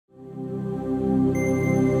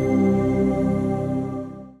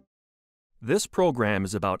This program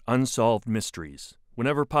is about unsolved mysteries.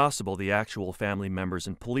 Whenever possible, the actual family members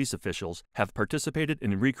and police officials have participated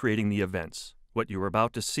in recreating the events. What you are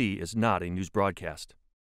about to see is not a news broadcast.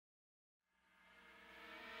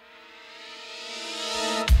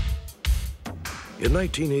 In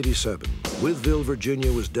 1987, Withville,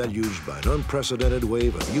 Virginia was deluged by an unprecedented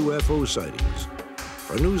wave of UFO sightings.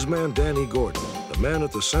 For newsman Danny Gordon, the man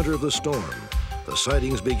at the center of the storm, the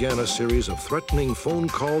sightings began a series of threatening phone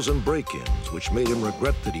calls and break-ins, which made him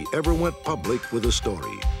regret that he ever went public with the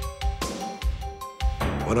story.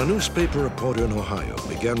 When a newspaper reporter in Ohio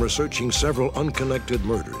began researching several unconnected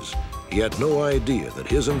murders, he had no idea that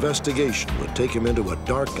his investigation would take him into a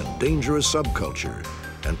dark and dangerous subculture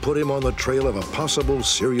and put him on the trail of a possible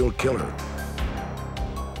serial killer.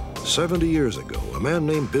 70 years ago, a man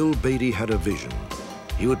named Bill Beatty had a vision.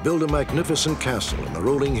 He would build a magnificent castle in the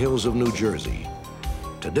rolling hills of New Jersey.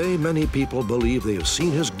 Today, many people believe they have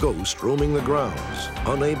seen his ghost roaming the grounds,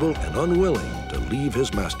 unable and unwilling to leave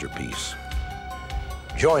his masterpiece.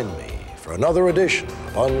 Join me for another edition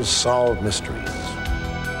of Unsolved Mysteries.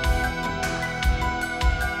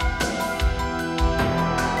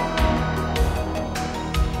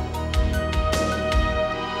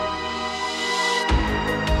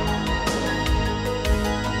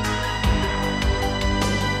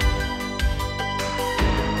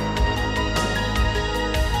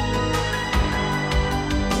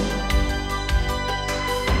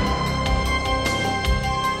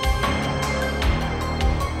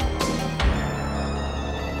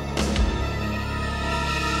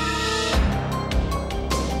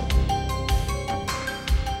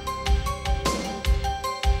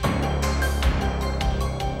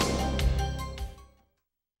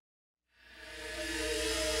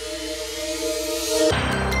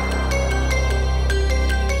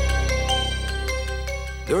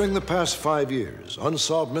 During the past 5 years,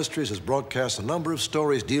 Unsolved Mysteries has broadcast a number of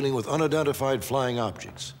stories dealing with unidentified flying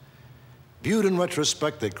objects. Viewed in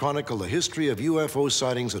retrospect, they chronicle the history of UFO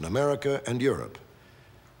sightings in America and Europe.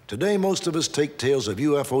 Today, most of us take tales of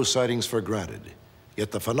UFO sightings for granted,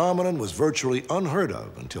 yet the phenomenon was virtually unheard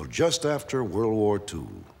of until just after World War II.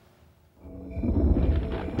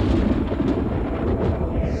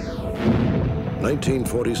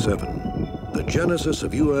 (1947). The genesis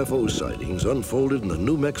of UFO sightings unfolded in the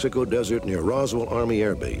New Mexico desert near Roswell Army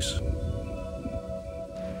Air Base.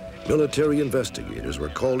 Military investigators were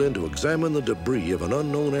called in to examine the debris of an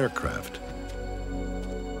unknown aircraft.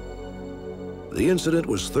 The incident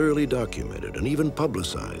was thoroughly documented and even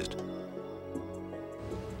publicized.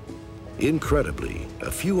 Incredibly,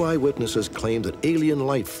 a few eyewitnesses claimed that alien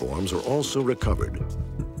life forms were also recovered.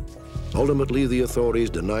 Ultimately, the authorities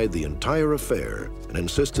denied the entire affair and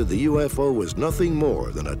insisted the UFO was nothing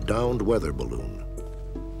more than a downed weather balloon.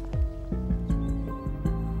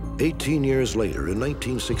 18 years later, in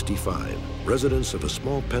 1965, residents of a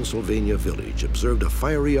small Pennsylvania village observed a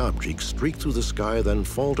fiery object streak through the sky, then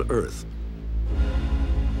fall to Earth.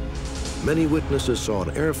 Many witnesses saw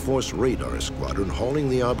an Air Force radar squadron hauling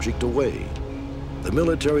the object away. The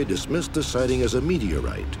military dismissed the sighting as a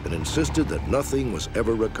meteorite and insisted that nothing was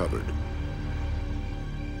ever recovered.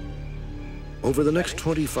 Over the next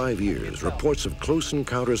 25 years, reports of close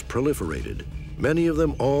encounters proliferated, many of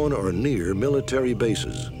them on or near military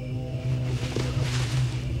bases.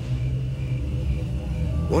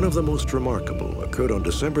 One of the most remarkable occurred on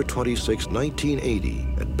December 26, 1980,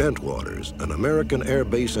 at Bentwaters, an American air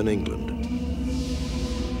base in England.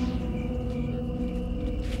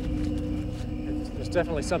 There's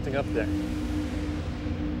definitely something up there.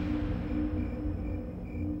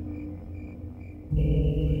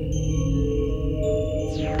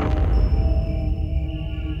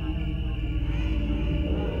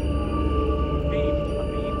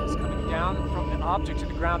 Object to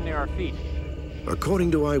the ground near our feet.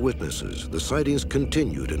 According to eyewitnesses, the sightings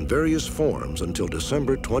continued in various forms until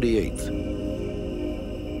December 28th.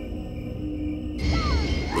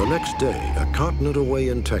 The next day, a continent away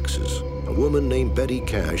in Texas, a woman named Betty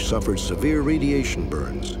Cash suffered severe radiation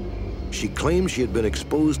burns. She claimed she had been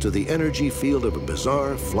exposed to the energy field of a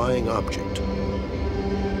bizarre flying object.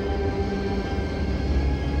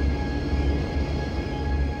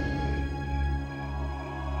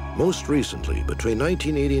 Most recently, between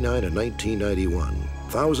 1989 and 1991,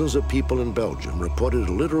 thousands of people in Belgium reported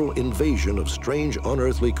a literal invasion of strange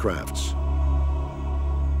unearthly crafts.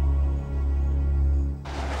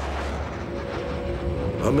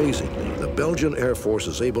 Amazingly, the Belgian Air Force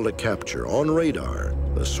is able to capture on radar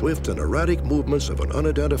the swift and erratic movements of an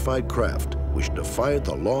unidentified craft which defied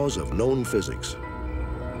the laws of known physics.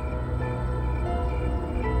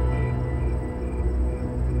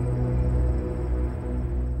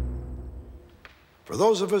 For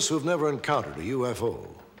those of us who've never encountered a UFO,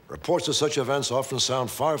 reports of such events often sound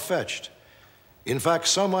far-fetched. In fact,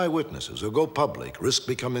 some eyewitnesses who go public risk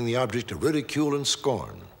becoming the object of ridicule and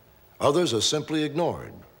scorn. Others are simply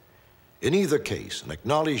ignored. In either case, an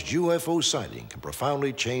acknowledged UFO sighting can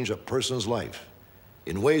profoundly change a person's life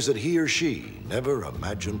in ways that he or she never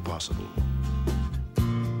imagined possible.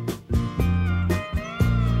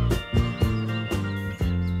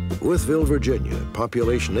 Wytheville, Virginia,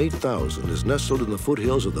 population 8,000, is nestled in the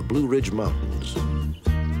foothills of the Blue Ridge Mountains.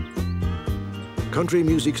 Country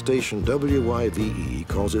music station WYVE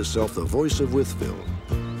calls itself the voice of Wytheville.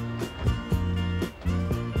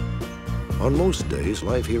 On most days,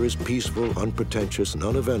 life here is peaceful, unpretentious, and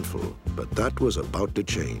uneventful, but that was about to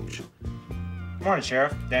change. Good morning,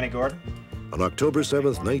 Sheriff. Danny Gordon. On October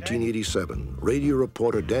 7th, 1987, radio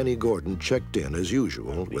reporter Danny Gordon checked in, as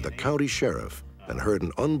usual, with a county sheriff and heard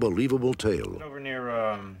an unbelievable tale. Over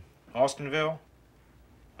near Austinville?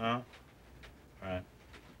 Huh? Right.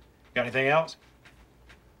 Got anything else?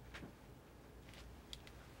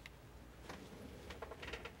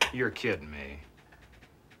 You're kidding me.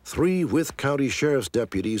 3 Wythe County Sheriff's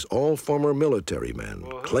deputies, all former military men,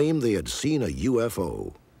 claimed they had seen a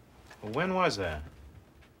UFO. Well, when was that?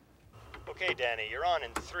 Okay, Danny, you're on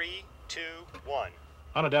in 3, 2, 1.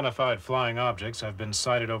 Unidentified flying objects have been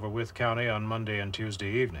sighted over Wythe County on Monday and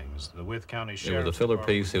Tuesday evenings. The Wythe County Sheriff... There was a filler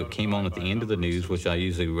piece that came on at the end of the news, which I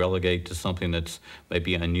usually relegate to something that's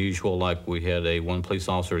maybe unusual, like we had one police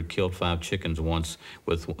officer had killed 5 chickens once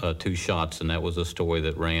with 2 shots, and that was a story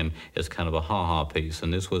that ran as kind of a ha-ha piece.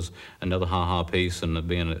 And this was another ha-ha piece, and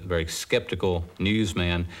being a very skeptical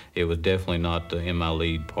newsman, it was definitely not in my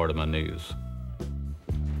lead part of my news.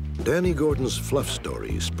 Danny Gordon's fluff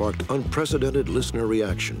story sparked unprecedented listener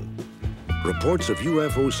reaction. Reports of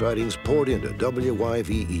UFO sightings poured into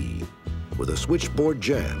WYVE. With a switchboard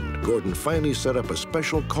jammed, Gordon finally set up a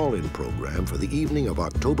special call-in program for the evening of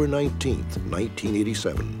October 19th,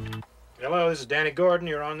 1987. Hello, this is Danny Gordon.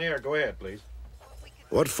 You're on the air. Go ahead, please.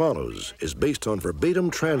 What follows is based on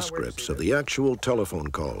verbatim transcripts of the actual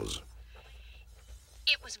telephone calls.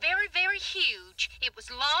 It was very, very huge. It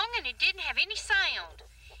was long and it didn't have any sound.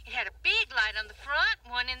 It had a big light on the front,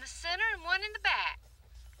 one in the center, and one in the back.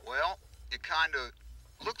 Well, it kind of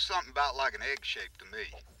looked something about like an egg shape to me.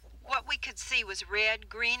 What we could see was red,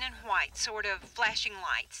 green, and white, sort of flashing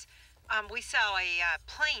lights. We saw a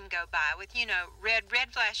plane go by with, you know, red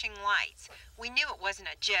flashing lights. We knew it wasn't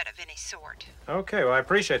a jet of any sort. Okay, well, I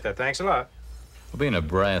appreciate that. Thanks a lot. Well, being a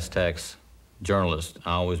brass tacks journalist,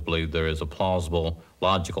 I always believe there is a plausible,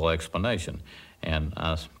 logical explanation. And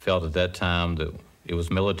I felt at that time that it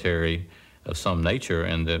was military of some nature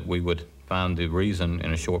and that we would find the reason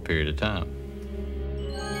in a short period of time.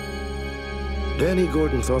 Danny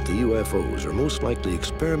Gordon thought the UFOs are most likely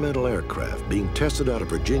experimental aircraft being tested out of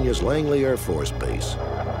Virginia's Langley Air Force Base.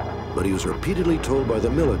 But he was repeatedly told by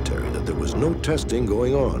the military that there was no testing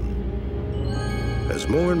going on. As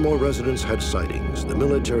more and more residents had sightings, the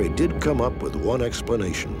military did come up with one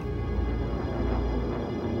explanation.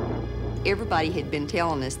 Everybody had been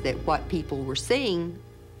telling us that what people were seeing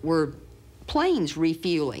were planes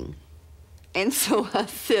refueling. And so I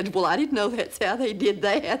said, well, I didn't know that's how they did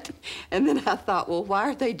that. And then I thought, well, why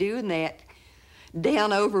are they doing that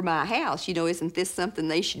down over my house? You know, isn't this something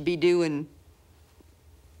they should be doing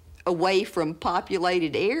away from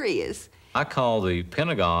populated areas? I called the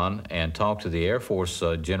Pentagon and talked to the Air Force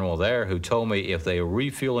general there, who told me if they were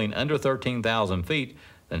refueling under 13,000 feet,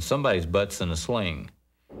 then somebody's butt's in a sling.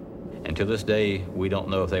 And to this day, we don't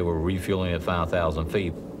know if they were refueling at 5,000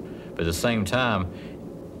 feet. But at the same time,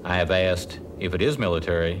 I have asked, if it is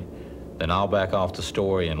military, then I'll back off the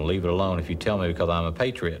story and leave it alone if you tell me, because I'm a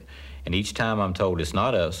patriot. And each time I'm told it's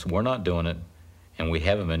not us, we're not doing it, and we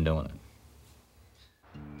haven't been doing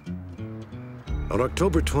it. On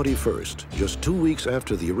October 21st, just 2 weeks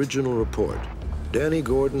after the original report, Danny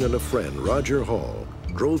Gordon and a friend, Roger Hall,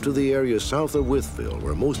 drove to the area south of Wytheville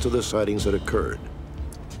where most of the sightings had occurred.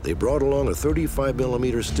 They brought along a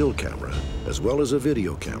 35mm still camera, as well as a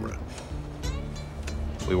video camera.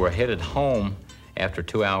 We were headed home after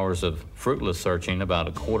 2 hours of fruitless searching,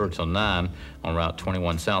 about 8:45 on Route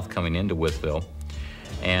 21 South coming into Wytheville,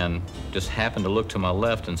 and just happened to look to my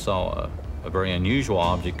left and saw a very unusual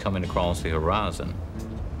object coming across the horizon.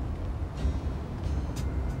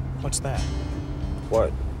 What's that?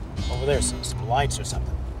 What? Over there, some lights or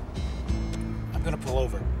something. I'm gonna pull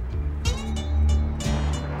over.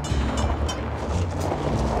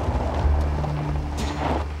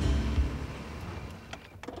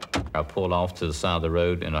 I pulled off to the side of the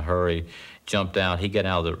road in a hurry, jumped out. He got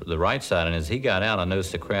out of the right side, and as he got out, I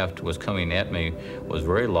noticed the craft was coming at me, was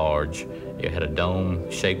very large. It had a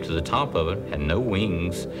dome shape to the top of it, had no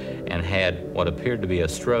wings, and had what appeared to be a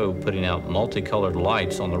strobe putting out multicolored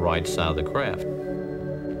lights on the right side of the craft.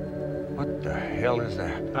 What the hell is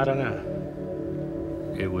that? I don't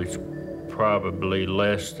know. It was probably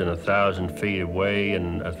less than 1,000 feet away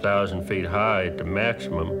and 1,000 feet high at the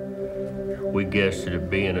maximum. We guessed it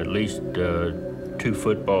being at least 2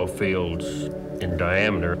 football fields in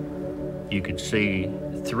diameter. You could see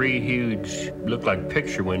 3 huge, looked like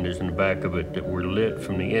picture windows in the back of it that were lit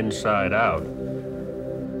from the inside out.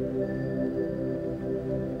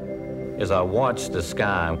 As I watched the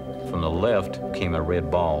sky, from the left came a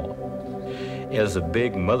red ball. As the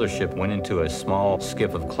big mothership went into a small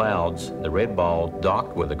skiff of clouds, the red ball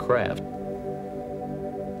docked with the craft.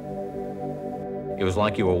 It was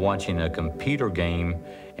like you were watching a computer game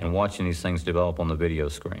and watching these things develop on the video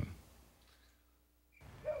screen.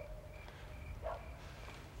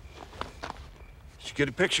 Did you get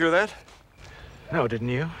a picture of that? No, didn't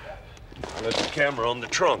you? I left the camera on the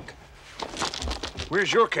trunk.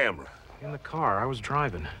 Where's your camera? In the car. I was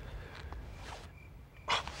driving.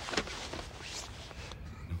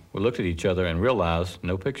 We looked at each other and realized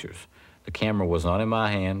no pictures. The camera was not in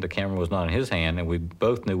my hand, the camera was not in his hand, and we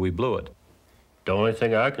both knew we blew it. The only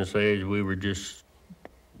thing I can say is we were just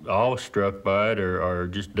awestruck by it or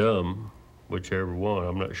just dumb, whichever one.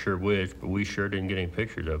 I'm not sure which, but we sure didn't get any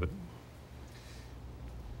pictures of it.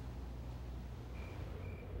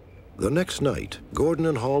 The next night, Gordon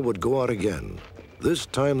and Hall would go out again. This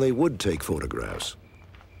time they would take photographs.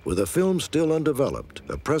 With the film still undeveloped,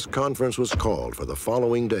 a press conference was called for the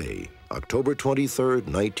following day, October 23rd,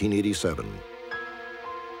 1987.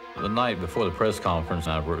 The night before the press conference,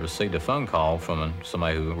 I received a phone call from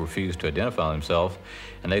somebody who refused to identify himself,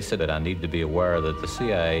 and they said that I needed to be aware that the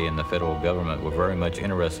CIA and the federal government were very much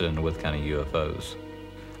interested in what kind of UFOs.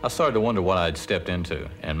 I started to wonder what I had stepped into,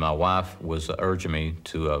 and my wife was urging me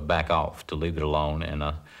to back off, to leave it alone, and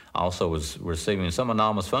I also was receiving some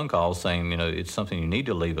anonymous phone calls saying, you know, it's something you need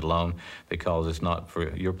to leave it alone because it's not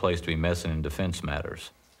for your place to be messing in defense matters.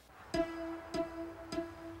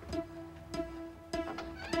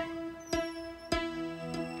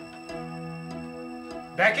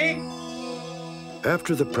 Becky?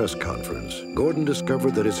 After the press conference, Gordon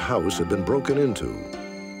discovered that his house had been broken into.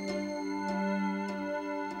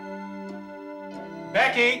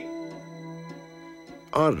 Becky?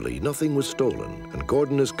 Oddly, nothing was stolen, and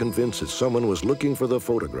Gordon is convinced that someone was looking for the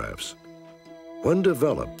photographs. When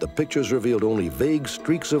developed, the pictures revealed only vague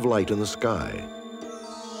streaks of light in the sky.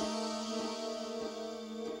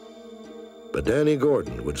 But Danny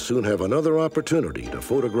Gordon would soon have another opportunity to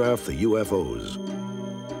photograph the UFOs.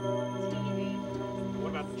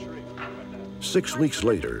 6 weeks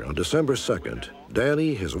later, on December 2nd,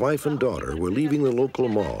 Danny, his wife, and daughter were leaving the local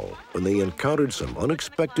mall when they encountered some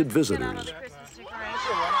unexpected visitors.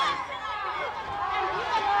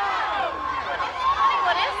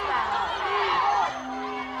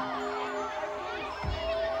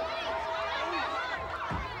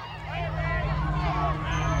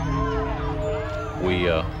 We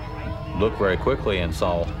looked very quickly and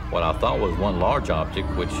saw what I thought was one large object,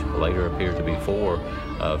 which later appeared to be 4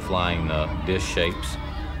 flying disc shapes.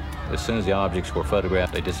 As soon as the objects were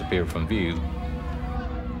photographed, they disappeared from view.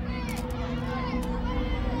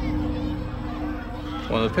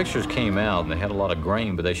 When the pictures came out, they had a lot of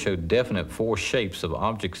grain, but they showed definite 4 shapes of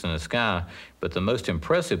objects in the sky. But the most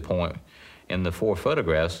impressive point in the 4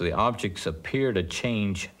 photographs, the objects appear to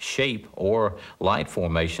change shape or light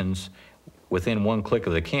formations within one click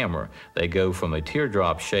of the camera. They go from a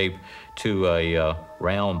teardrop shape to a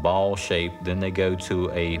round ball shape, then they go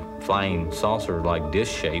to a flying saucer-like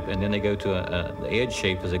disc shape, and then they go to an edge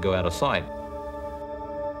shape as they go out of sight.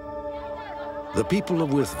 The people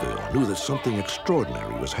of Withville knew that something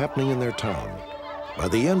extraordinary was happening in their town. By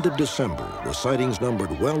the end of December, the sightings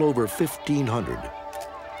numbered well over 1,500.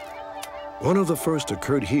 One of the first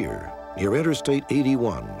occurred here, near Interstate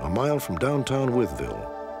 81, a mile from downtown Withville.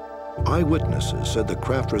 Eyewitnesses said the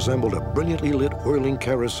craft resembled a brilliantly lit whirling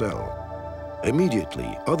carousel.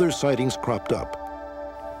 Immediately, other sightings cropped up.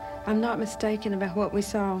 I'm not mistaken about what we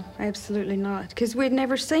saw, absolutely not, because we'd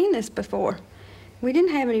never seen this before. We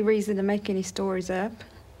didn't have any reason to make any stories up.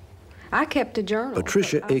 I kept a journal.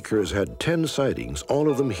 Patricia Akers had 10 sightings, all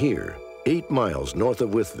of them here, 8 miles north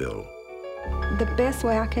of Withville. The best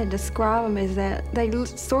way I can describe them is that they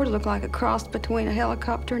sort of look like a cross between a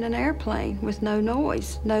helicopter and an airplane with no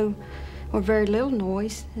noise, or very little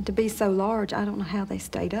noise. And to be so large, I don't know how they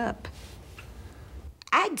stayed up.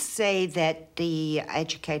 I'd say that the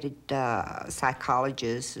educated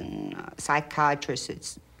psychologists and psychiatrists,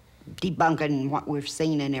 it's debunking what we've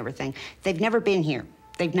seen and everything. They've never been here.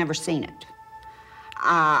 They've never seen it.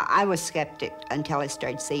 I was skeptic until I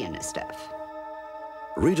started seeing this stuff.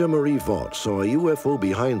 Rita Marie Vaught saw a UFO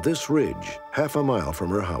behind this ridge, half a mile from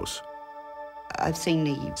her house. I've seen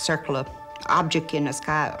the circular object in the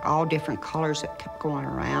sky, all different colors that kept going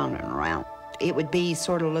around and around. It would be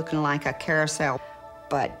sort of looking like a carousel,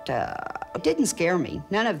 but it didn't scare me.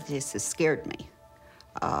 None of this has scared me.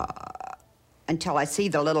 Until I see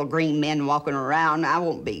the little green men walking around, I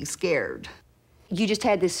won't be scared. You just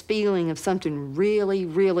had this feeling of something really,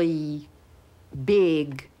 really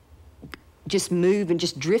big just moving,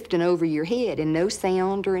 just drifting over your head, and no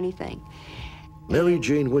sound or anything. Mary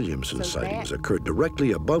Jane Williamson's sightings occurred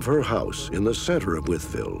directly above her house in the center of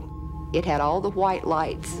Wytheville. It had all the white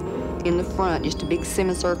lights in the front, just a big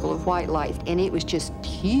semicircle of white lights, and it was just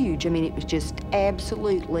huge. I mean, it was just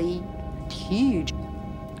absolutely huge.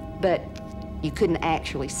 But you couldn't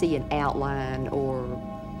actually see an outline or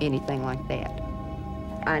anything like that.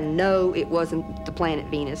 I know it wasn't the planet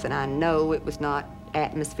Venus, and I know it was not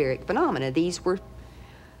atmospheric phenomena. These were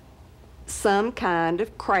some kind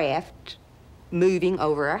of craft moving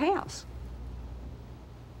over our house.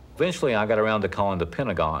 Eventually, I got around to calling the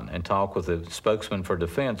Pentagon and talked with the spokesman for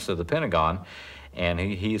defense of the Pentagon, and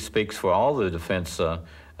he speaks for all the defense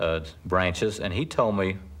branches, and he told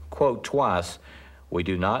me, quote, twice, "We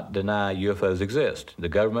do not deny UFOs exist. The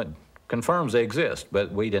government confirms they exist,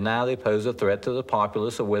 but we deny they pose a threat to the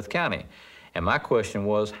populace of Wythe County." And my question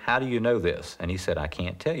was, how do you know this? And he said, I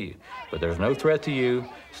can't tell you, but there's no threat to you,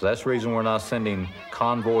 so that's the reason we're not sending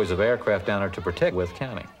convoys of aircraft down there to protect Wythe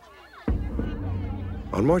County.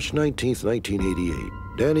 On March 19,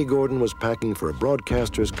 1988, Danny Gordon was packing for a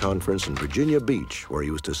broadcasters conference in Virginia Beach, where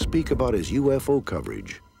he was to speak about his UFO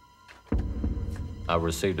coverage. I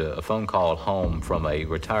received a phone call at home from a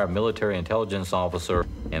retired military intelligence officer,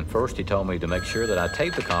 and first he told me to make sure that I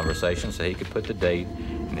taped the conversation so he could put the date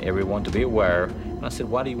and everyone to be aware. And I said,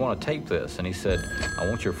 why do you want to tape this? And he said, I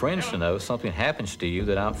want your friends to know if something happens to you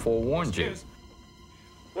that I forewarned you.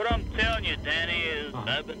 What I'm telling you, Danny, is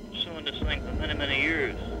I've been pursuing this thing for many, many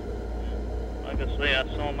years. Like I say, I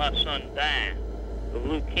saw my son die of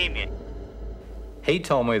leukemia. He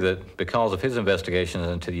told me that because of his investigations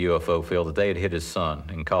into the UFO field, that they had hit his son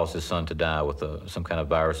and caused his son to die with some kind of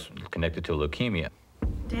virus connected to leukemia.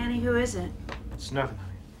 Danny, who is it? It's nothing.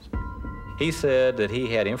 He said that he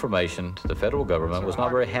had information the federal government was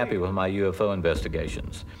not very happy with my UFO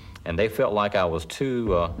investigations, and they felt like I was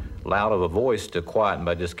too loud of a voice to quieten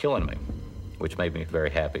by just killing me, which made me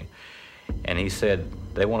very happy. And he said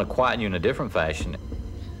they want to quieten you in a different fashion.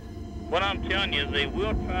 What I'm telling you, they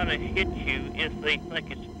will try to hit you if they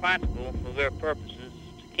think it's practical for their purposes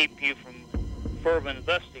to keep you from further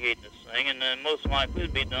investigating this thing, and then most likely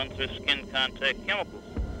it'll be done through skin contact chemicals.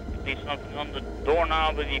 It could be something on the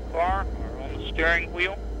doorknob of your car or on the steering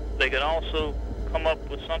wheel. They could also come up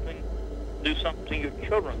with something, do something to your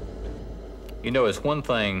children. You know, it's one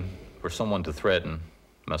thing for someone to threaten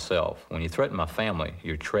myself. When you threaten my family,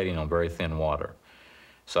 you're treading on very thin water.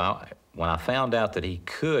 So when I found out that he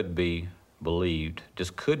could be believed,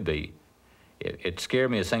 just could be, it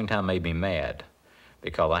scared me at the same time, made me mad,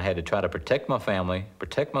 because I had to try to protect my family,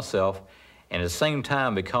 protect myself, and at the same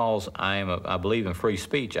time, because I believe in free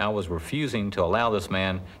speech, I was refusing to allow this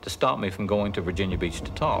man to stop me from going to Virginia Beach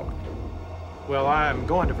to talk. Well, I'm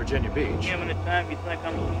going to Virginia Beach. How many times you think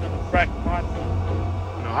I'm just going to crack my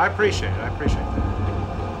thing? No, I appreciate it. I appreciate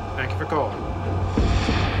that. Thank you for calling.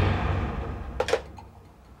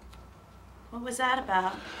 What was that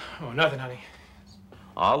about? Oh, nothing, honey.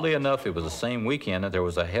 Oddly enough, it was the same weekend that there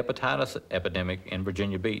was a hepatitis epidemic in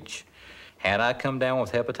Virginia Beach. Had I come down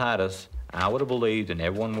with hepatitis, I would have believed, and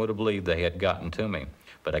everyone would have believed, they had gotten to me.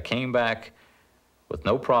 But I came back with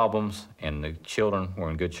no problems, and the children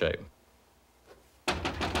were in good shape.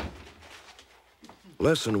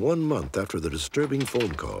 Less than 1 month after the disturbing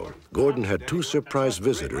phone call, Gordon had two surprise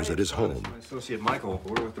visitors at his home. My associate Michael,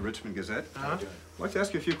 we're with the Richmond Gazette. I'd like to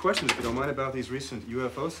ask you a few questions, if you don't mind, about these recent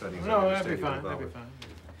UFO sightings. No, that'd be fine. That'd be fine.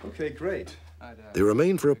 Okay, great. They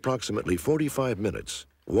remained for approximately 45 minutes,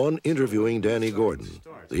 one interviewing Danny Gordon,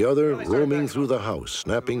 the other roaming through the house,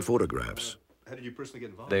 snapping photographs. How did you personally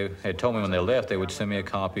get involved? They had told me when they left they would send me a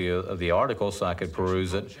copy of the article so I could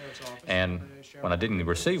peruse it. And when I didn't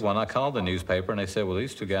receive one, I called the newspaper and they said, well,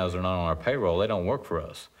 these two guys are not on our payroll. They don't work for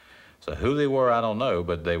us. So who they were, I don't know,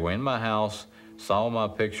 but they were in my house, saw my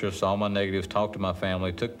pictures, saw my negatives, talked to my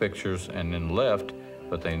family, took pictures, and then left,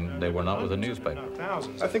 but they were not with the newspaper.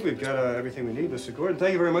 I think we've got everything we need, Mr. Gordon.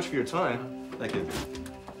 Thank you very much for your time. Thank you.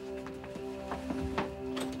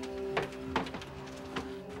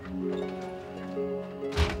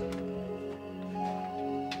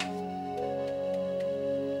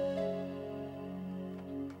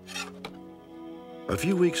 A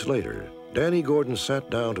few weeks later, Danny Gordon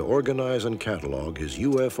sat down to organize and catalog his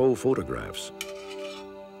UFO photographs.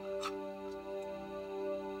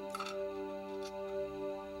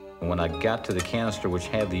 When I got to the canister which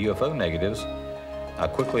had the UFO negatives, I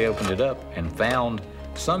quickly opened it up and found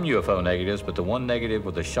some UFO negatives, but the one negative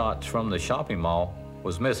with the shots from the shopping mall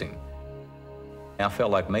was missing. I felt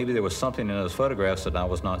like maybe there was something in those photographs that I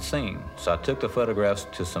was not seeing. So I took the photographs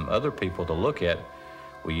to some other people to look at.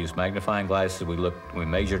 We used magnifying glasses, we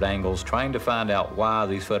measured angles, trying to find out why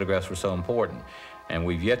these photographs were so important. And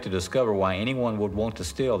we've yet to discover why anyone would want to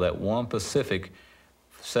steal that one specific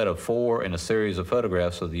set of 4 in a series of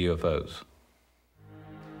photographs of the UFOs.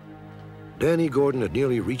 Danny Gordon had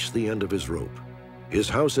nearly reached the end of his rope. His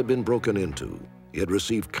house had been broken into. He had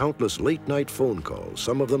received countless late-night phone calls,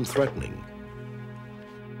 some of them threatening.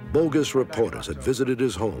 Bogus reporters had visited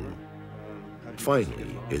his home.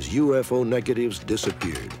 Finally, his UFO negatives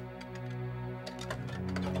disappeared.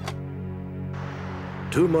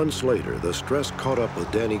 2 months later, the stress caught up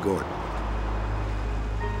with Danny Gordon.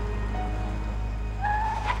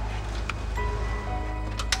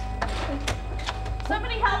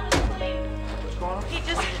 Somebody help us, please. What's going on? He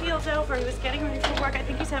just keeled over. He was getting ready for work. I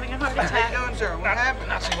think he's having a heart attack. How you doing, sir? What happened?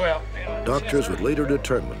 Not so well. Doctors would later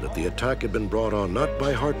determine that the attack had been brought on not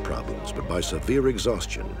by heart problems, but by severe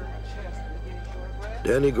exhaustion.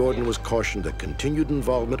 Danny Gordon was cautioned that continued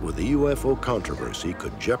involvement with the UFO controversy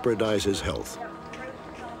could jeopardize his health.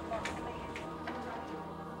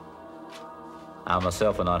 I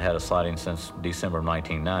myself have not had a sighting since December of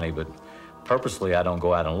 1990, but purposely I don't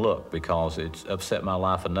go out and look because it's upset my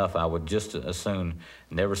life enough. I would just as soon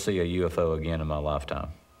never see a UFO again in my lifetime.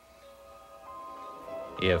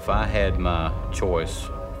 If I had my choice,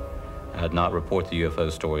 I'd not report the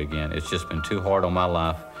UFO story again. It's just been too hard on my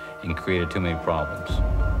life and created too many problems.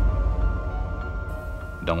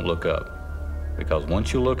 Don't look up, because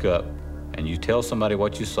once you look up and you tell somebody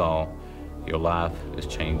what you saw, your life is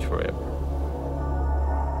changed forever.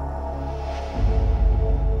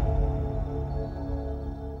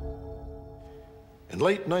 In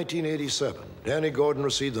late 1987, Danny Gordon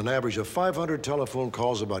received an average of 500 telephone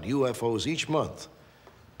calls about UFOs each month.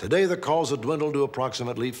 Today, the calls have dwindled to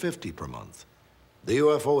approximately 50 per month. The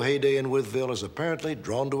UFO heyday in Wytheville is apparently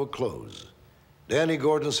drawn to a close. Danny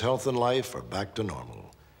Gordon's health and life are back to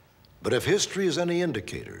normal. But if history is any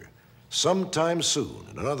indicator, sometime soon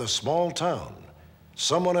in another small town,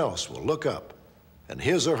 someone else will look up and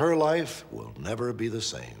his or her life will never be the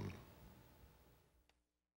same.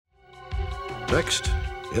 Next,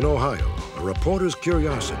 in Ohio, a reporter's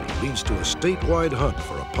curiosity leads to a statewide hunt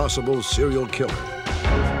for a possible serial killer.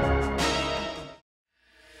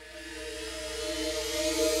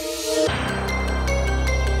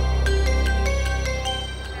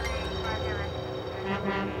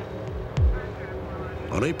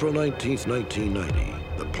 On April 19,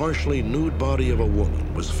 1990, the partially nude body of a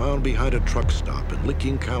woman was found behind a truck stop in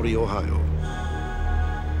Licking County, Ohio.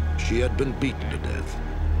 She had been beaten to death.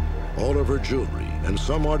 All of her jewelry and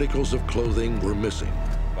some articles of clothing were missing.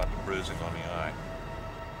 About the bruising on the eye.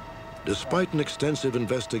 Despite an extensive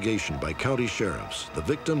investigation by county sheriffs, the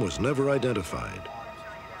victim was never identified.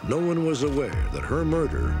 No one was aware that her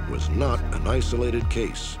murder was not an isolated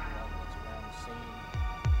case.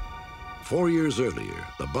 4 years earlier,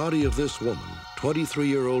 the body of this woman,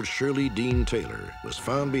 23-year-old Shirley Dean Taylor, was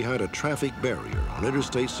found behind a traffic barrier on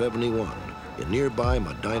Interstate 71 in nearby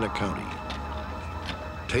Medina County.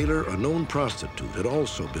 Taylor, a known prostitute, had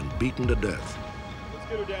also been beaten to death. Let's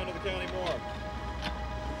get her down to the county morgue.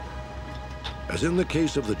 As in the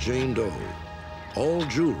case of the Jane Doe, all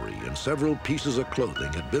jewelry and several pieces of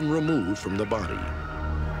clothing had been removed from the body.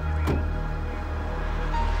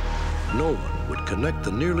 No one would connect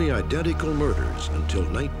the nearly identical murders until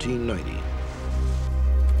 1990.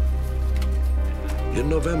 In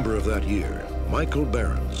November of that year, Michael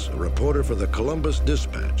Behrens, a reporter for the Columbus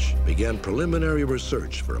Dispatch, began preliminary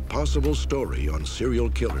research for a possible story on serial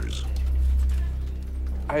killers.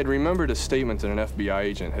 I had remembered a statement that an FBI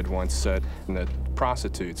agent had once said that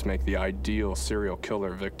prostitutes make the ideal serial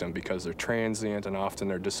killer victim because they're transient and often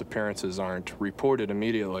their disappearances aren't reported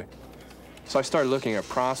immediately. So I started looking at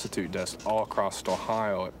prostitute deaths all across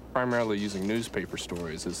Ohio, primarily using newspaper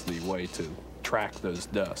stories as the way to track those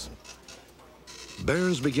deaths.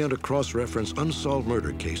 Behrens began to cross-reference unsolved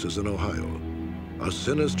murder cases in Ohio. A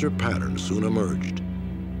sinister pattern soon emerged.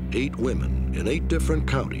 8 women in 8 different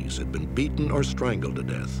counties had been beaten or strangled to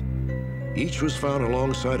death. Each was found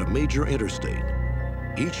alongside a major interstate.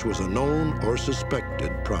 Each was a known or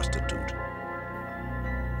suspected prostitute.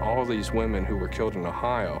 All these women who were killed in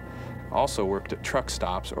Ohio also worked at truck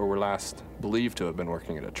stops or were last believed to have been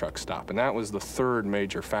working at a truck stop. And that was the third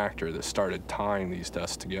major factor that started tying these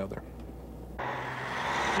deaths together.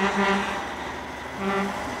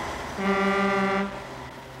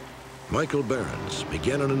 Michael Behrens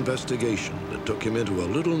began an investigation that took him into a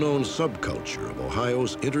little-known subculture of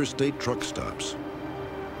Ohio's interstate truck stops.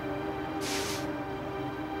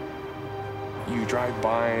 You drive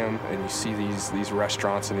by them and you see these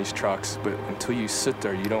restaurants and these trucks, but until you sit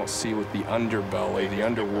there, you don't see what the underbelly, the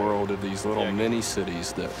underworld of these little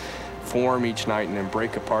mini-cities that form each night and then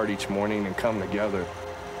break apart each morning and come together.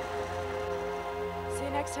 See you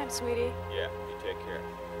next time, sweetie. Yeah, you take care.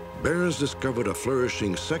 Behrens discovered a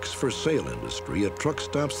flourishing sex-for-sale industry at truck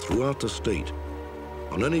stops throughout the state.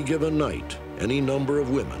 On any given night, any number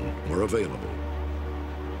of women were available.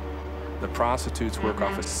 The prostitutes work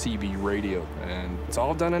off a CB radio, and it's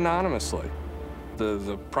all done anonymously.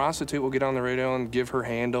 The prostitute will get on the radio and give her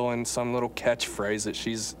handle and some little catchphrase that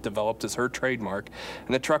she's developed as her trademark,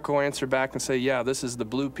 and the truck will answer back and say, yeah, this is the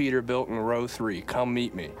Blue Peterbilt in row 3, come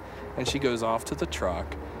meet me. And she goes off to the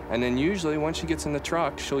truck, and then usually once she gets in the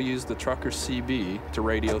truck, she'll use the trucker's CB to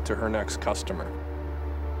radio to her next customer.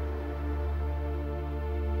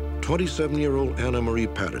 27-year-old Anna Marie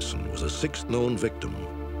Patterson was a sixth known victim.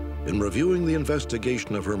 In reviewing the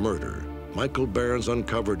investigation of her murder, Michael Behrens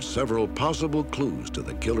uncovered several possible clues to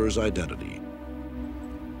the killer's identity.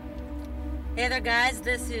 Hey there, guys.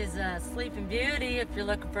 This is Sleeping Beauty. If you're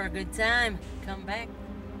looking for a good time, come back.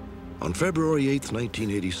 On February 8,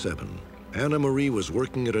 1987, Anna Marie was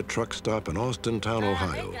working at a truck stop in Austintown,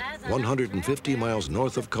 Ohio, 150 miles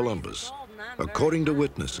north of Columbus. According to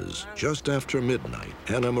witnesses, just after midnight,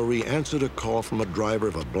 Anna Marie answered a call from a driver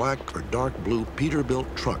of a black or dark blue Peterbilt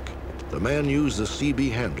truck. The man used the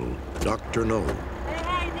CB handle, Dr. No. Hey,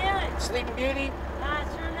 how you doing? Sleeping Beauty?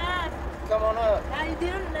 Sure enough. Come on up. How you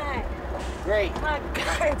doing tonight? Great. My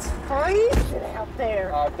God, it's freezing out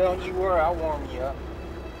there. Don't you worry, I'll warm you up.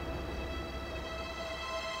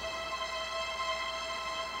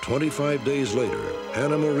 25 days later,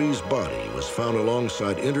 Anna Marie's body was found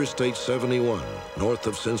alongside Interstate 71, north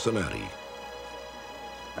of Cincinnati.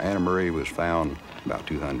 Anna Marie was found about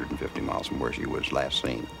 250 miles from where she was last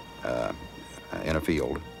seen, in a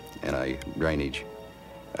field, in a drainage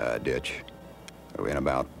ditch, in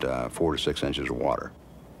about 4 to 6 inches of water.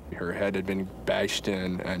 Her head had been bashed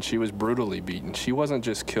in, and she was brutally beaten. She wasn't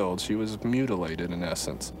just killed, she was mutilated in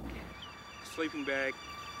essence. The sleeping bag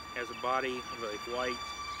has a body of a white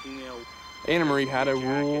female. Anna Marie had a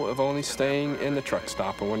rule of only staying in the truck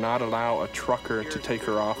stop and would not allow a trucker to take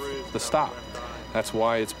her off the stop. That's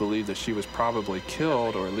why it's believed that she was probably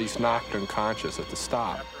killed or at least knocked unconscious at the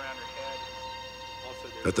stop.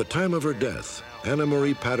 At the time of her death, Anna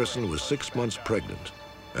Marie Patterson was 6 months pregnant.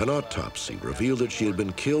 An autopsy revealed that she had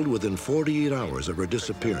been killed within 48 hours of her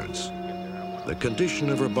disappearance. The condition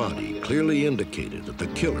of her body clearly indicated that the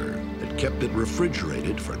killer had kept it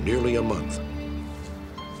refrigerated for nearly a month.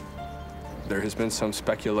 There has been some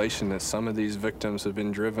speculation that some of these victims have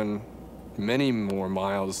been driven many more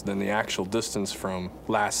miles than the actual distance from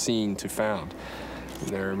last seen to found.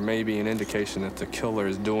 There may be an indication that the killer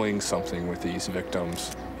is doing something with these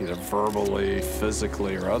victims, either verbally,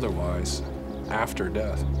 physically, or otherwise, after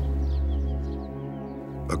death.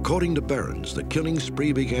 According to Behrens, the killing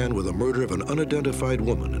spree began with the murder of an unidentified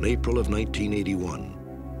woman in April of 1981.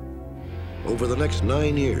 Over the next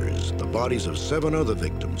 9 years, the bodies of 7 other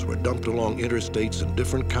victims were dumped along interstates in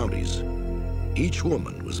different counties. Each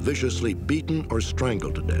woman was viciously beaten or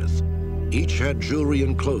strangled to death. Each had jewelry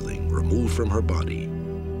and clothing removed from her body.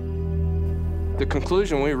 The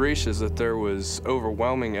conclusion we reached is that there was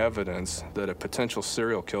overwhelming evidence that a potential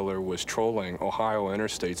serial killer was trolling Ohio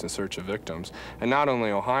interstates in search of victims. And not only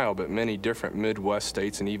Ohio, but many different Midwest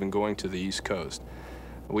states and even going to the East Coast.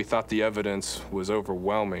 We thought the evidence was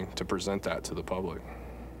overwhelming to present that to the public.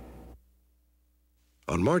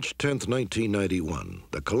 On March 10, 1991,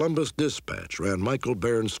 the Columbus Dispatch ran Michael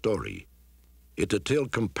Behrens' story. It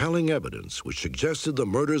detailed compelling evidence which suggested the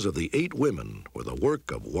murders of the 8 women were the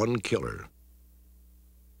work of one killer.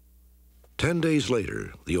 10 days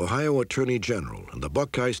later, the Ohio Attorney General and the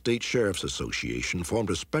Buckeye State Sheriff's Association formed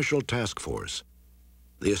a special task force.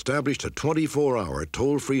 They established a 24-hour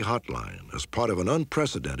toll-free hotline as part of an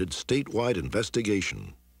unprecedented statewide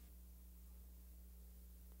investigation.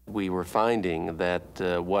 We were finding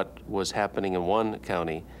that what was happening in one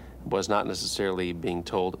county was not necessarily being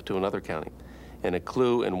told to another county. And a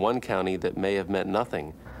clue in one county that may have meant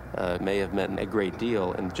nothing may have meant a great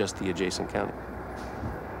deal in just the adjacent county.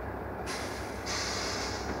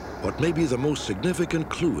 What may be the most significant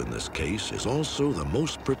clue in this case is also the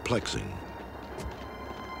most perplexing.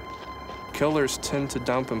 Killers tend to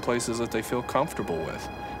dump in places that they feel comfortable with.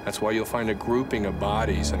 That's why you'll find a grouping of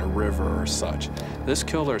bodies in a river or such. This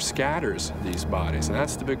killer scatters these bodies, and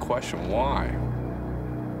that's the big question, why?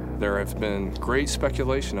 There have been great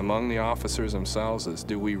speculation among the officers themselves as,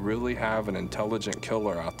 do we really have an intelligent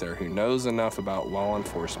killer out there who knows enough about law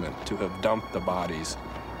enforcement to have dumped the bodies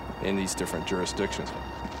in these different jurisdictions?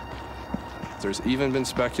 There's even been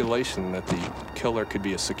speculation that the killer could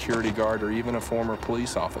be a security guard or even a former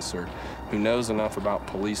police officer who knows enough about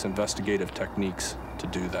police investigative techniques to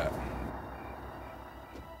do that.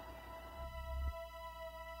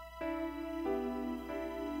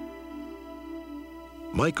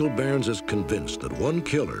 Michael Barnes is convinced that one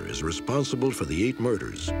killer is responsible for the 8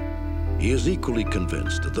 murders. He is equally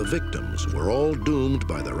convinced that the victims were all doomed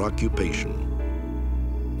by their occupation.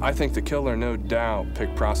 I think the killer, no doubt,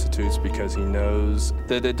 picked prostitutes because he knows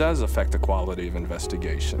that it does affect the quality of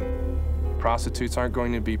investigation. Prostitutes aren't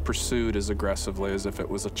going to be pursued as aggressively as if it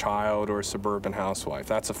was a child or a suburban housewife.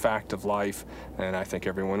 That's a fact of life, and I think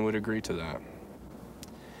everyone would agree to that.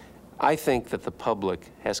 I think that the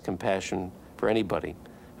public has compassion for anybody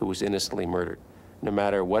who was innocently murdered, no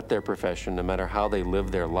matter what their profession, no matter how they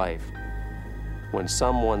live their life. When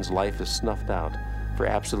someone's life is snuffed out for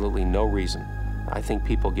absolutely no reason, I think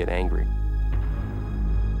people get angry.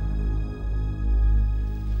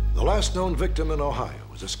 The last known victim in Ohio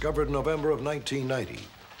was discovered in November of 1990.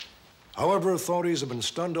 However, authorities have been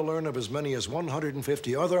stunned to learn of as many as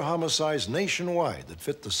 150 other homicides nationwide that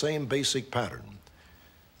fit the same basic pattern.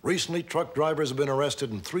 Recently, truck drivers have been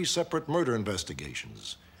arrested in 3 separate murder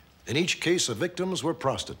investigations. In each case, the victims were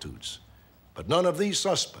prostitutes. But none of these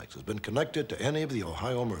suspects has been connected to any of the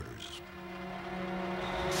Ohio murders.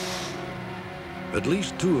 At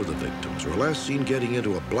least 2 of the victims were last seen getting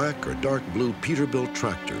into a black or dark blue Peterbilt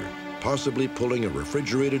tractor, possibly pulling a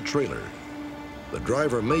refrigerated trailer. The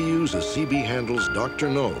driver may use the CB handles Dr.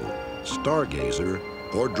 No, Stargazer,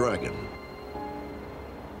 or Dragon.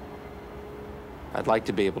 I'd like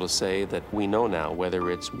to be able to say that we know now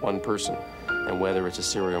whether it's one person and whether it's a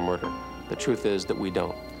serial murder. The truth is that we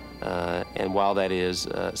don't. And while that is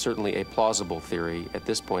certainly a plausible theory, at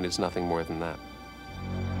this point it's nothing more than that.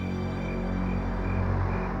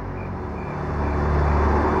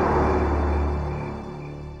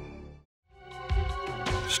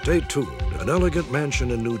 Stay tuned. An elegant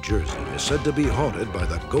mansion in New Jersey is said to be haunted by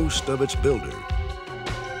the ghost of its builder.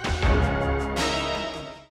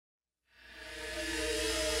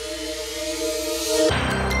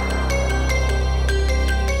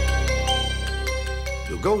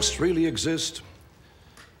 Do ghosts really exist?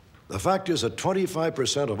 The fact is that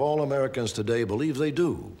 25% of all Americans today believe they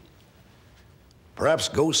do. Perhaps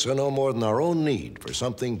ghosts are no more than our own need for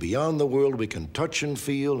something beyond the world we can touch and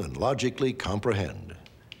feel and logically comprehend.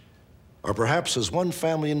 Or perhaps, as one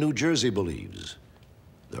family in New Jersey believes,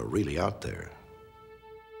 they're really out there.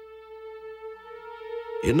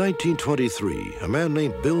 In 1923, a man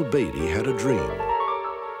named Bill Beatty had a dream.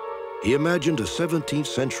 He imagined a 17th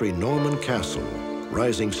century Norman castle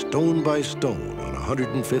rising stone by stone on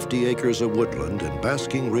 150 acres of woodland in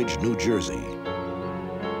Basking Ridge, New Jersey.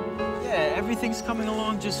 Everything's coming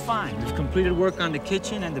along just fine. We've completed work on the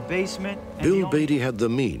kitchen and the basement. Bill Beatty had the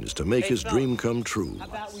means to make his dream come true.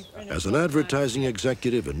 As an advertising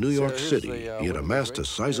executive in New York City, he had amassed a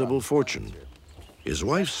sizable fortune. His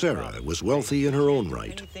wife, Sarah, was wealthy in her own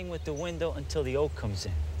right. Anything with the window until the oak comes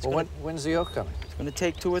in. Well, when's the oak coming? It's going to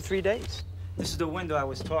take 2 or 3 days. This is the window I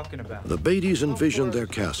was talking about. The Beattys envisioned their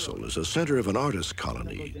castle as a center of an artist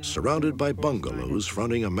colony, surrounded by bungalows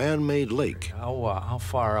fronting a man-made lake. How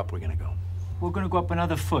far up are we going to go? We're going to go up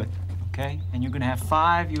another foot, okay? And you're going to have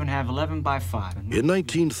 5, you're going to have 11 by 5. In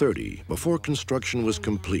 1930, before construction was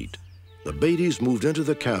complete, the Beattys moved into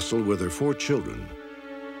the castle with their 4 children.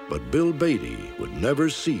 But Bill Beatty would never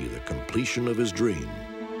see the completion of his dream.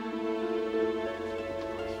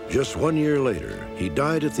 Just 1 year later, he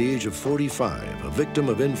died at the age of 45, a victim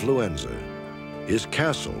of influenza. His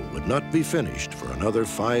castle would not be finished for another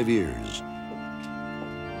 5 years.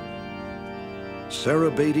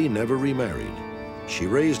 Sarah Beatty never remarried. She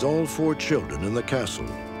raised all 4 children in the castle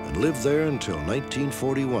and lived there until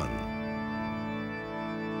 1941.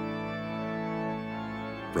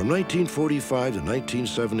 From 1945 to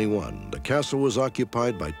 1971, the castle was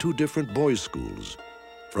occupied by 2 different boys' schools.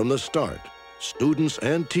 From the start, students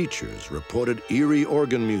and teachers reported eerie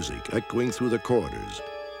organ music echoing through the corridors.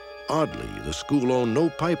 Oddly, the school owned no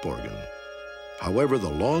pipe organ. However, the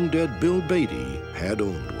long-dead Bill Beatty had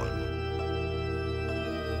owned one.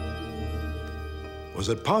 Was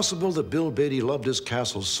it possible that Bill Beatty loved his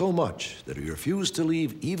castle so much that he refused to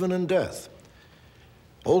leave even in death?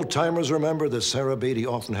 Old-timers remember that Sarah Beatty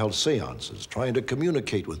often held seances trying to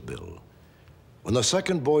communicate with Bill. When the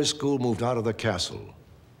second boys' school moved out of the castle,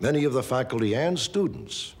 many of the faculty and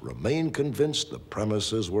students remained convinced the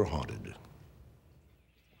premises were haunted.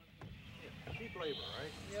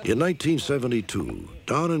 In 1972,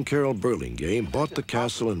 Don and Carol Burlingame bought the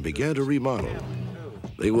castle and began to remodel.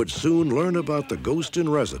 They would soon learn about the ghost in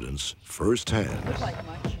residence firsthand.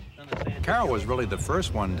 Carol was really the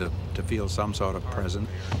first one to feel some sort of presence,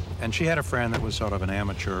 and she had a friend that was sort of an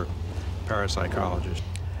amateur parapsychologist.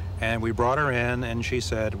 And we brought her in, and she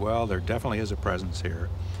said, well, there definitely is a presence here.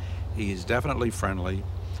 He's definitely friendly,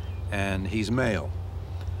 and he's male.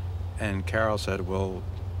 And Carol said, well,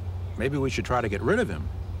 maybe we should try to get rid of him.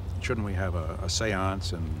 Shouldn't we have a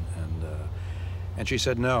seance? And she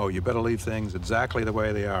said, no, you better leave things exactly the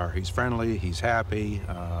way they are. He's friendly, he's happy,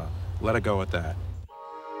 let it go at that.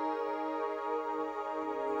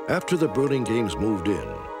 After the Burlingames moved in,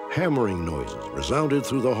 hammering noises resounded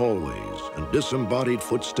through the hallways and disembodied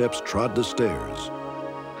footsteps trod the stairs.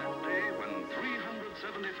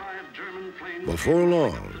 Before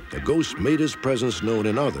long, the ghost made his presence known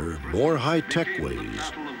in other, more high-tech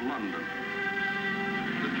ways.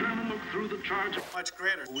 Much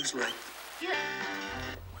greater. Always right.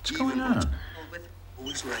 What's going on?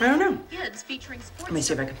 Always right. I don't know. Yeah, it's featuring sports. Let me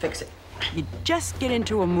see if I can fix it. You just get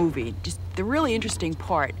into a movie, just the really interesting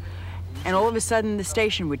part, and all of a sudden the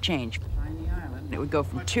station would change. It would go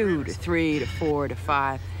from 2 to 3 to 4 to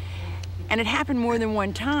 5. And it happened more than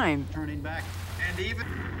one time. Turning back. And even.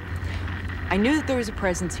 I knew that there was a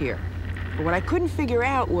presence here. But what I couldn't figure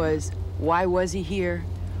out was, why was he here?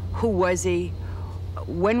 Who was he?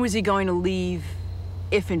 When was he going to leave?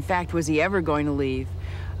 If, in fact, was he ever going to leave?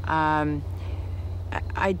 It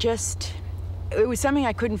was something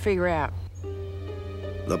I couldn't figure out.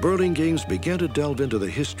 The Burlingames began to delve into the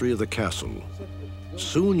history of the castle.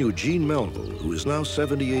 Soon, Eugene Melville, who is now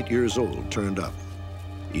 78 years old, turned up.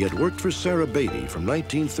 He had worked for Sarah Beatty from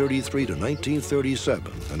 1933 to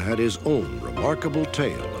 1937 and had his own remarkable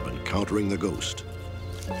tale of encountering the ghost.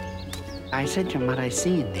 I said to him what I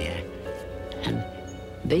seen there, and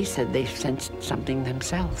they said they sensed something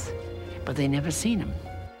themselves, but they never seen him.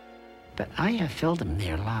 But I have felt him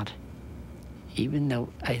there a lot, even though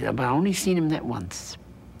I've only seen him that once.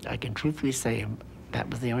 I can truthfully say that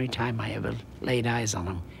was the only time I ever laid eyes on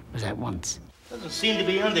him, was that once. Doesn't seem to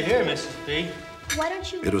be under here, Mrs. B. Why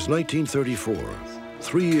don't you... It was 1934,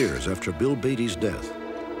 3 years after Bill Beatty's death.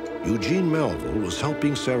 Eugene Melville was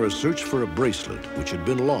helping Sarah search for a bracelet which had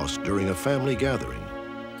been lost during a family gathering.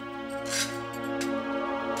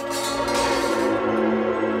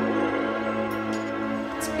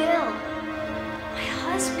 It's Bill, my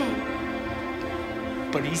husband.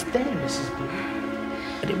 But he's dead, Mrs. B.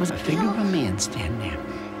 But it was a figure of a man standing there.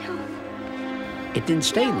 It didn't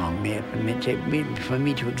stay long there for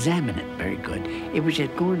me to examine it very good. It was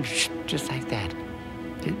just going just like that.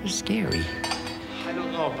 It was scary. I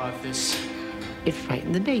don't know about this. It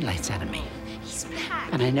frightened the daylights out of me. He's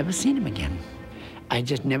back. And I never seen him again. I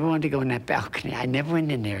just never wanted to go in that balcony. I never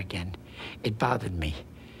went in there again. It bothered me.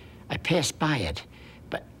 I passed by it,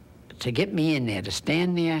 but to get me in there, to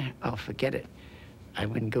stand there, oh, forget it. I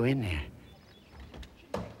wouldn't go in there.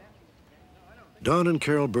 Don and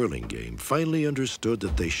Carol Burlingame finally understood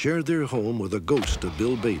that they shared their home with a ghost of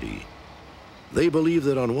Bill Beatty. They believe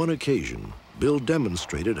that on one occasion, Bill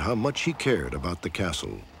demonstrated how much he cared about the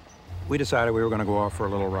castle. We decided we were going to go off for a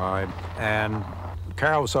little ride, and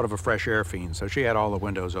Carol was sort of a fresh air fiend, so she had all the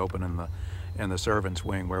windows open in the servants'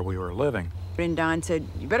 wing where we were living. And Don said,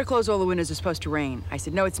 you better close all the windows, it's supposed to rain. I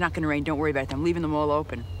said, no, it's not going to rain, don't worry about it, I'm leaving them all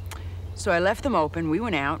open. So I left them open, we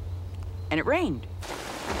went out, and it rained.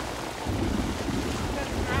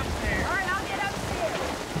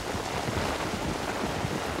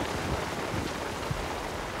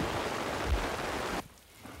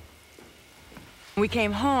 We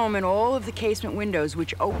came home, and all of the casement windows,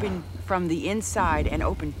 which opened from the inside and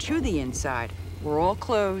opened to the inside, were all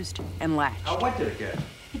closed and latched. How wet did it get?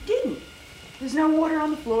 It didn't. There's no water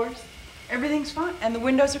on the floors. Everything's fine, and the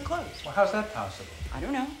windows are closed. Well, how's that possible? I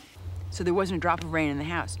don't know. So there wasn't a drop of rain in the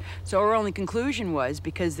house. So our only conclusion was,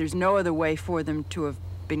 because there's no other way for them to have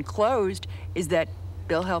been closed, is that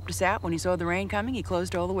Bill helped us out when he saw the rain coming. He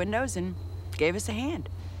closed all the windows and gave us a hand.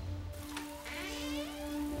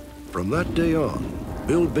 From that day on,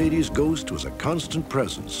 Bill Beatty's ghost was a constant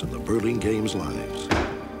presence in the Burlingames' lives.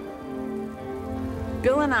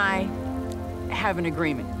 Bill and I have an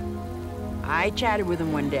agreement. I chatted with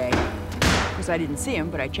him one day, because I didn't see him,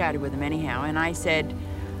 but I chatted with him anyhow, and I said,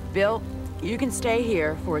 Bill, you can stay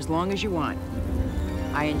here for as long as you want.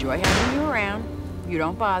 I enjoy having you around. You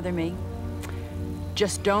don't bother me.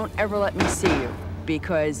 Just don't ever let me see you,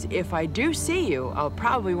 because if I do see you, I'll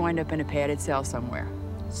probably wind up in a padded cell somewhere.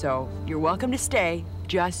 So you're welcome to stay,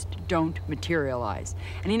 just don't materialize.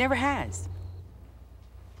 And he never has.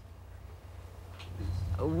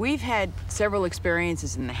 We've had several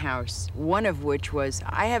experiences in the house, one of which was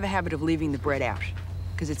I have a habit of leaving the bread out,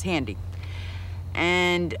 because it's handy.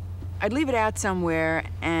 And I'd leave it out somewhere,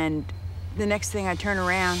 and the next thing I'd turn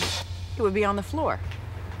around, it would be on the floor.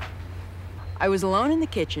 I was alone in the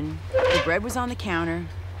kitchen, the bread was on the counter.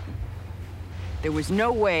 There was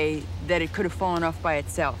no way that it could have fallen off by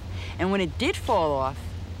itself. And when it did fall off,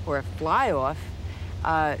 or fly off,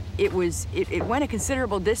 it went a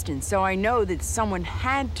considerable distance, so I know that someone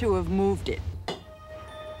had to have moved it.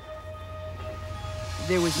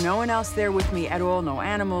 There was no one else there with me at all, no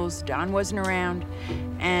animals, Don wasn't around,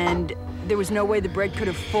 and there was no way the bread could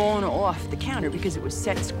have fallen off the counter because it was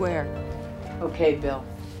set square. Okay, Bill,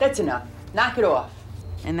 that's enough. Knock it off.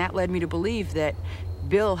 And that led me to believe that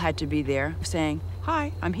Bill had to be there saying,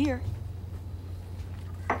 hi, I'm here.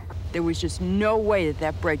 There was just no way that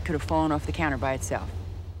that bread could have fallen off the counter by itself.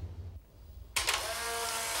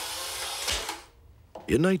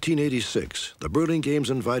 In 1986, the Burlingames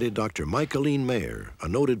invited Dr. Michaeline Mayer, a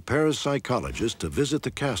noted parapsychologist, to visit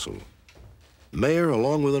the castle. Mayer,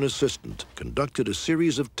 along with an assistant, conducted a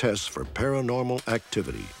series of tests for paranormal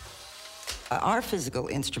activity. Our physical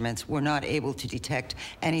instruments were not able to detect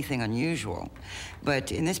anything unusual.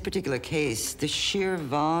 But in this particular case, the sheer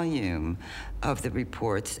volume of the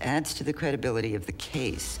reports adds to the credibility of the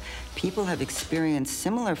case. People have experienced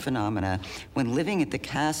similar phenomena when living at the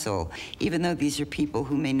castle, even though these are people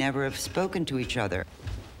who may never have spoken to each other.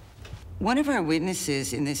 One of our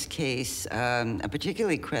witnesses in this case, a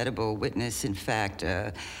particularly credible witness, in fact,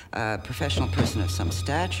 a professional person of some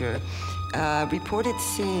stature, reported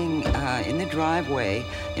seeing in the driveway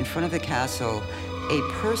in front of the castle a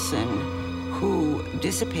person who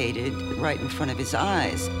dissipated right in front of his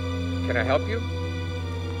eyes. Can I help you?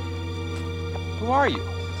 Who are you?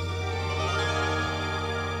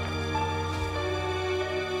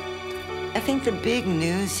 I think the big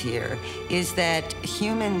news here is that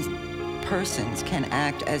persons can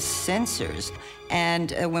act as sensors,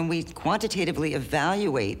 and when we quantitatively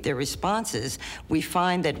evaluate their responses, we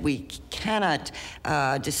find that we cannot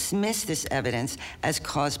dismiss this evidence as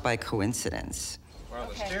caused by coincidence. Well,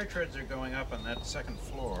 the stair treads are going up on that second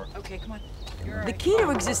floor. Okay, come on. The key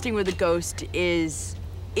to existing with a ghost is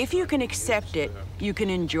if you can accept it, you can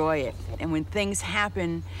enjoy it. And when things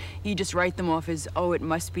happen, you just write them off as, oh, it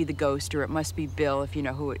must be the ghost, or it must be Bill, if you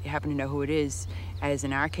know who it, happen to know who it is, as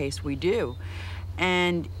in our case, we do.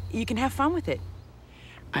 And you can have fun with it.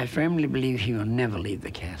 I firmly believe he will never leave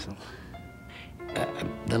the castle.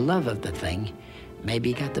 The love of the thing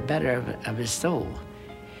maybe got the better of his soul.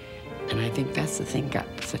 And I think that's the thing got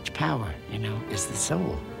such power, you know, is the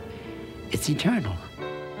soul. It's eternal.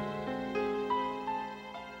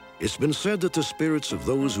 It's been said that the spirits of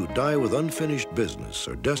those who die with unfinished business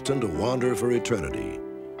are destined to wander for eternity.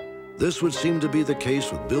 This would seem to be the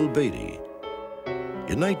case with Bill Beatty.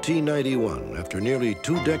 In 1991, after nearly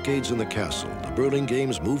 2 decades in the castle, the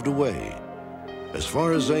Burlingames moved away. As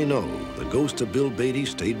far as they know, the ghost of Bill Beatty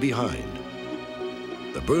stayed behind.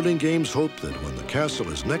 The Burlingames hope that when the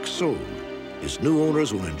castle is next sold, its new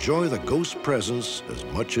owners will enjoy the ghost's presence as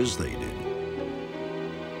much as they did.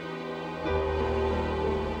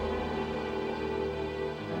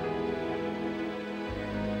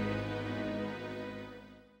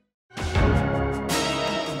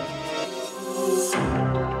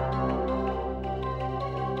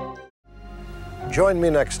 Join me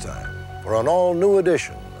next time for an all-new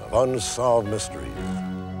edition of Unsolved Mysteries.